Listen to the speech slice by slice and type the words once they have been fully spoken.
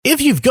If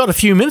you've got a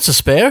few minutes to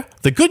spare,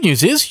 the good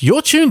news is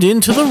you're tuned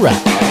in to The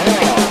Wrap.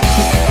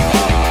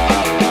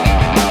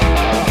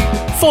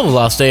 For the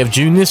last day of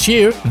June this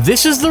year,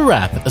 this is The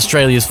Wrap,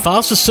 Australia's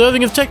fastest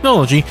serving of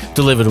technology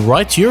delivered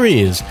right to your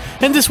ears.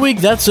 And this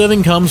week that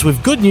serving comes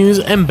with good news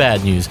and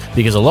bad news,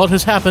 because a lot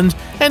has happened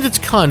and it's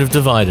kind of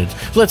divided.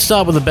 Let's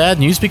start with the bad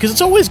news, because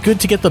it's always good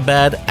to get the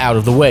bad out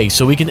of the way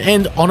so we can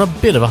end on a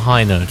bit of a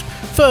high note.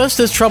 First,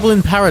 there's trouble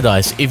in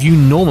paradise if you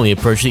normally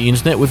approach the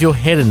internet with your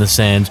head in the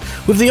sand.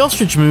 With the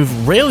ostrich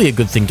move, rarely a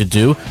good thing to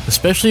do,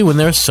 especially when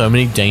there are so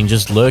many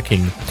dangers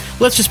lurking.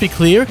 Let's just be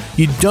clear,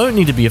 you don't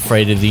need to be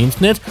afraid of the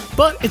internet,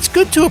 but it's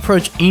good to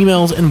approach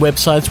emails and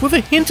websites with a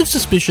hint of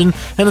suspicion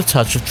and a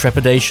touch of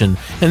trepidation.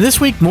 And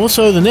this week more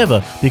so than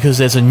ever, because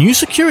there's a new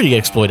security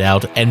exploit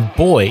out, and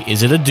boy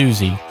is it a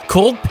doozy.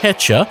 Called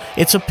Petcha,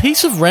 it's a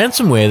piece of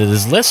ransomware that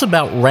is less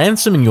about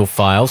ransoming your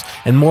files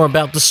and more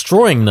about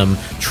destroying them,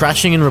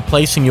 trashing and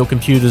replacing your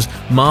computer's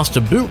master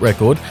boot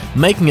record,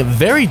 making it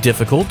very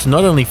difficult to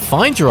not only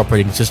find your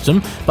operating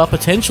system, but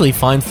potentially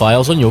find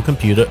files on your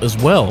computer as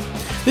well.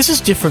 This is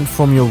different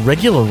from your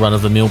regular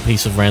run-of-the-mill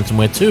piece of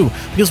ransomware too,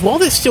 because while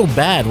they're still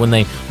bad when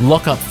they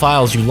lock up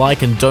files you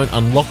like and don't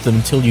unlock them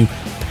until you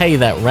pay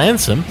that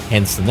ransom,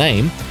 hence the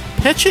name,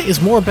 Petcha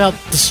is more about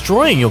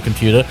destroying your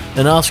computer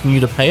than asking you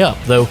to pay up,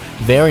 though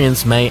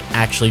variants may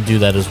actually do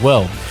that as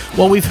well.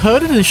 While we've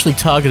heard it initially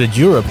targeted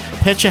Europe,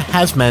 Petcha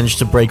has managed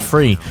to break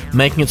free,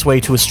 making its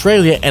way to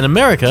Australia and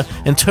America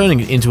and turning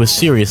it into a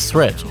serious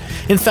threat.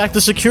 In fact,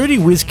 the security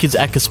whiz kids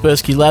at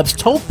Kaspersky Labs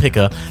told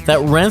Picker that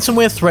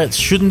ransomware threats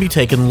shouldn't be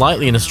taken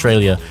lightly in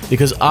Australia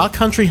because our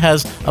country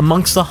has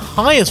amongst the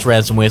highest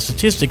ransomware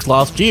statistics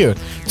last year,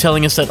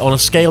 telling us that on a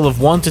scale of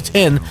 1 to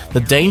 10,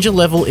 the danger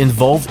level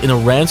involved in a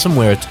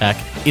ransomware attack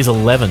is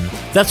 11.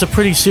 That's a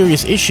pretty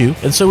serious issue,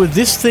 and so with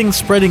this thing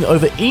spreading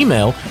over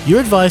email, you're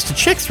advised to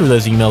check through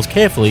those emails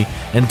carefully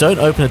and don't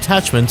open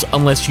attachments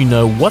unless you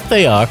know what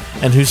they are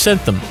and who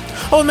sent them.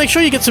 Oh, and make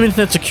sure you get some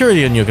internet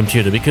security on your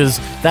computer, because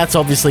that's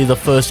obviously the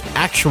first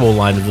actual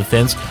line of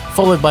defense,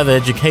 followed by the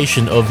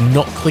education of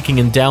not clicking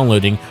and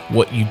downloading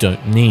what you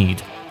don't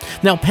need.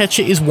 Now,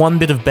 Petcha is one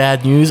bit of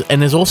bad news,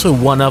 and there's also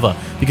one other,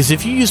 because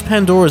if you use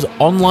Pandora's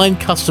online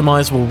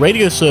customizable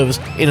radio service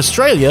in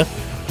Australia,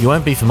 you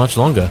won't be for much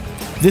longer.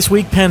 This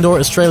week, Pandora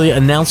Australia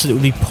announced that it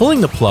would be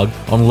pulling the plug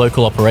on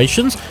local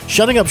operations,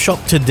 shutting up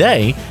shop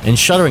today, and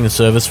shuttering the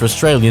service for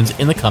Australians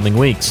in the coming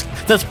weeks.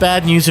 That's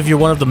bad news if you're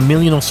one of the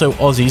million or so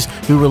Aussies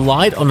who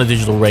relied on a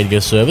digital radio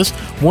service,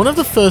 one of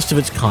the first of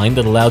its kind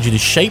that allowed you to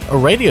shape a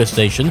radio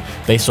station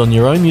based on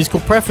your own musical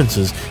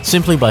preferences,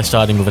 simply by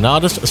starting with an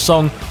artist, a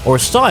song, or a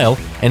style,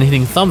 and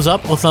hitting thumbs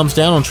up or thumbs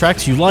down on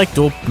tracks you liked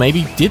or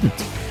maybe didn't.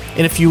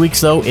 In a few weeks,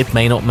 though, it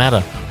may not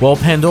matter. While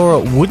Pandora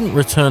wouldn't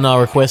return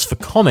our request for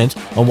comment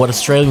on what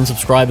Australian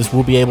subscribers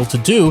will be able to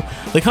do,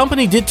 the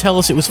company did tell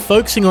us it was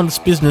focusing on its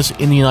business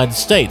in the United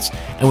States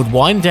and would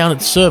wind down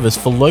its service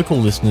for local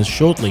listeners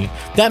shortly.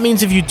 That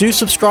means if you do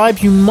subscribe,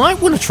 you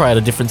might want to try out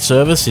a different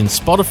service in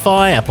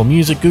Spotify, Apple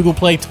Music, Google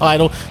Play,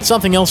 Tidal,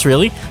 something else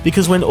really,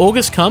 because when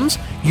August comes,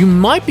 you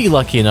might be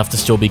lucky enough to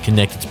still be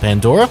connected to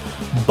Pandora,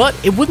 but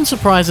it wouldn't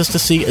surprise us to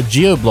see a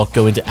geo-block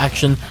go into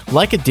action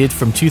like it did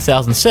from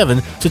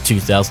 2007 to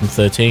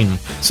 2013.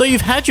 So you've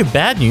had your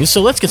bad news,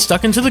 so let's get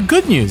stuck into the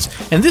good news.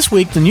 And this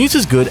week, the news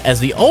is good as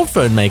the old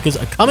phone makers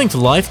are coming to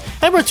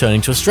life and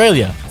returning to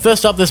Australia.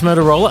 First up, there's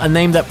Motorola, a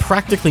name that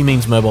practically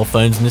means mobile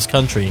phones in this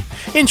country.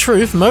 In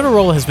truth,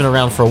 Motorola has been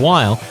around for a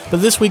while,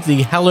 but this week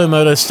the Hello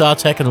Moto,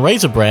 StarTech and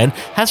Razr brand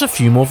has a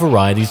few more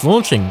varieties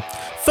launching.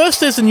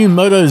 First, there's the new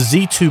Moto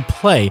Z2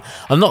 Play,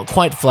 a not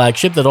quite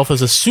flagship that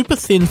offers a super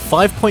thin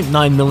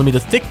 5.9mm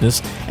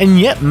thickness and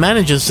yet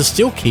manages to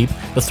still keep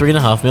the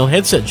 3.5mm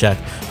headset jack,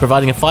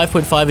 providing a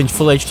 5.5-inch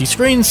Full HD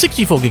screen,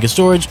 64GB of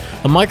storage,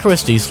 a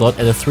microSD slot,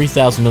 and a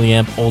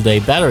 3000mAh all-day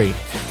battery.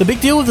 The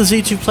big deal with the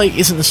Z2 Play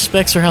isn't the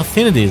specs or how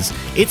thin it is,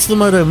 it's the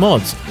Moto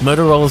mods,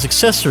 Motorola's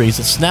accessories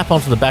that snap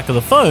onto the back of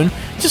the phone,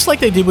 just like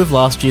they did with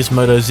last year's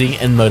Moto Z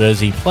and Moto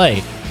Z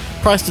Play.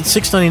 Priced at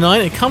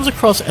 $699, it comes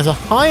across as a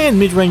high-end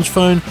mid-range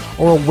phone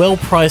or a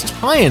well-priced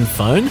high-end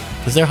phone,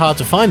 because they're hard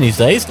to find these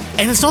days,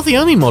 and it's not the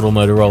only model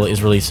Motorola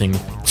is releasing.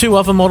 Two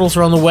other models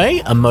are on the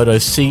way, a Moto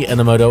C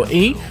and a Moto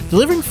E,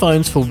 delivering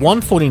phones for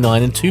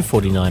 $149 and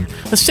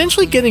 $249,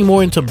 essentially getting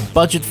more into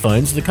budget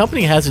phones the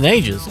company has in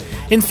ages.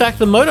 In fact,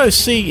 the Moto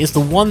C is the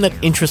one that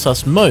interests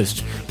us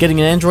most, getting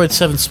an Android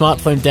 7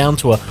 smartphone down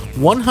to a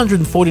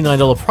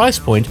 $149 price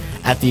point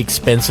at the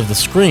expense of the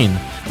screen.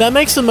 That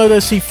makes the Moto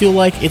C feel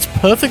like it's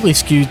perfectly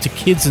skewed to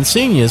kids and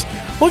seniors,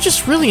 or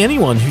just really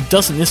anyone who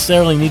doesn't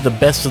necessarily need the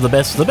best of the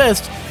best of the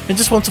best and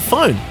just wants a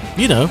phone.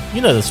 You know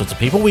those sorts of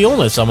people. We all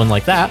know someone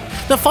like that.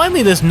 Now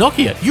finally, there's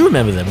Nokia. You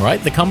remember them,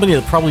 right? The company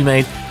that probably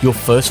made your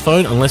first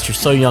phone, unless you're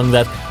so young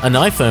that an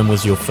iPhone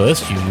was your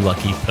first, you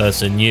lucky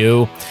person,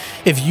 you.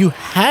 If you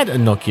had a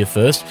Nokia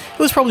first, it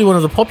was probably one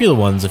of the popular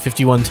ones, a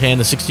 5110,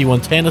 a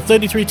 6110, a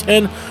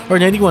 3310, or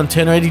an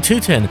 8110 or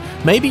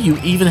 8210. Maybe you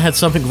even had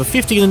something with a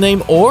 50 in the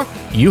name, or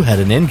you had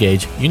an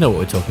N-Gage. You know what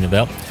we're talking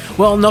about.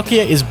 Well,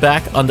 Nokia is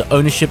back under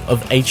ownership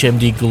of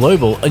HMD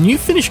Global, a new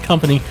Finnish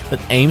company that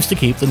aims to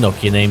keep the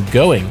Nokia name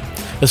going.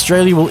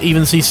 Australia will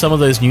even see some of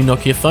those new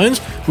Nokia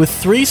phones, with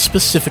 3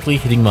 specifically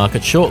hitting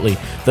market shortly,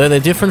 though they're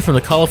different from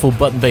the colourful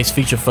button-based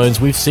feature phones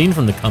we've seen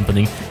from the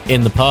company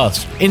in the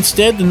past.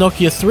 Instead, the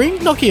Nokia 3,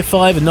 Nokia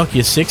 5 and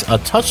Nokia 6 are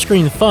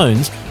touchscreen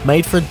phones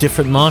made for a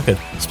different market,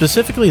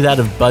 specifically that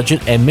of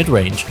budget and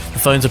mid-range. The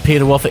phones appear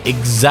to offer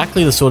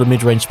exactly the sort of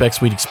mid-range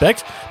specs we'd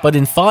expect, but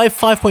in 5,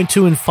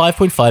 5.2 and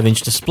 5.5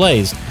 inch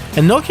displays.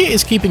 And Nokia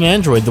is keeping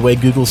Android the way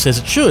Google says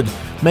it should,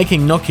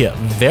 making Nokia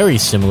very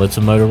similar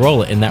to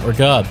Motorola in that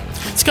regard.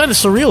 It's kind of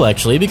surreal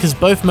actually, because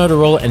both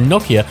Motorola and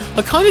Nokia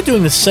are kind of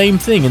doing the same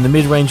thing in the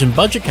mid-range and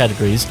budget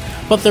categories,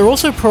 but they're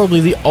also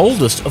probably the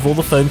oldest of all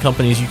the phone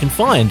companies you can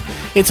find.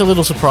 It's a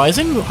little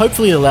surprising.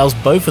 Hopefully it allows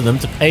both of them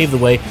to pave the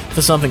way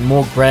for something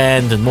more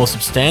grand and more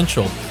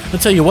substantial. I'll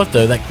tell you what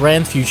though, that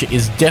grand future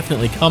is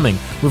definitely coming,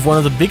 with one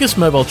of the biggest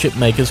mobile chip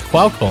makers,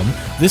 Qualcomm,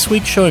 this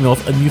week showing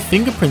off a new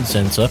fingerprint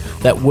sensor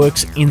that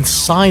works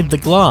inside the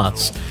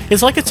glass.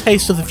 It's like a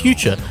taste of the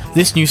future.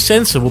 This new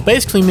sensor will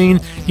basically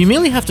mean you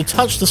merely have to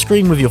touch the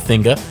screen with your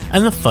finger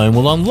and the phone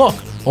will unlock,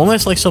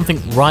 almost like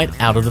something right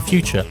out of the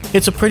future.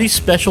 It's a pretty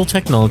special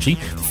technology,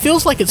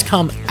 feels like it's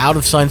come out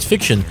of science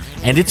fiction,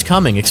 and it's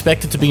coming,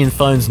 expected to be in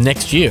phones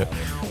next year.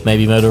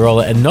 Maybe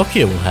Motorola and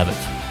Nokia will have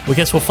it. We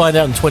guess we'll find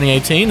out in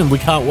 2018, and we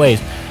can't wait.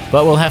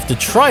 But we'll have to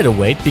try to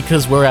wait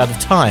because we're out of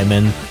time,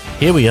 and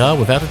here we are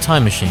without a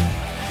time machine.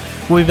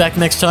 We'll be back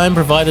next time,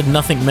 provided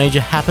nothing major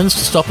happens to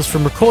stop us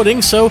from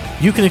recording, so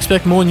you can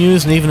expect more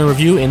news and even a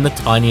review in the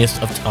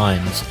tiniest of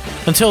times.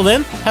 Until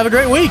then, have a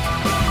great week!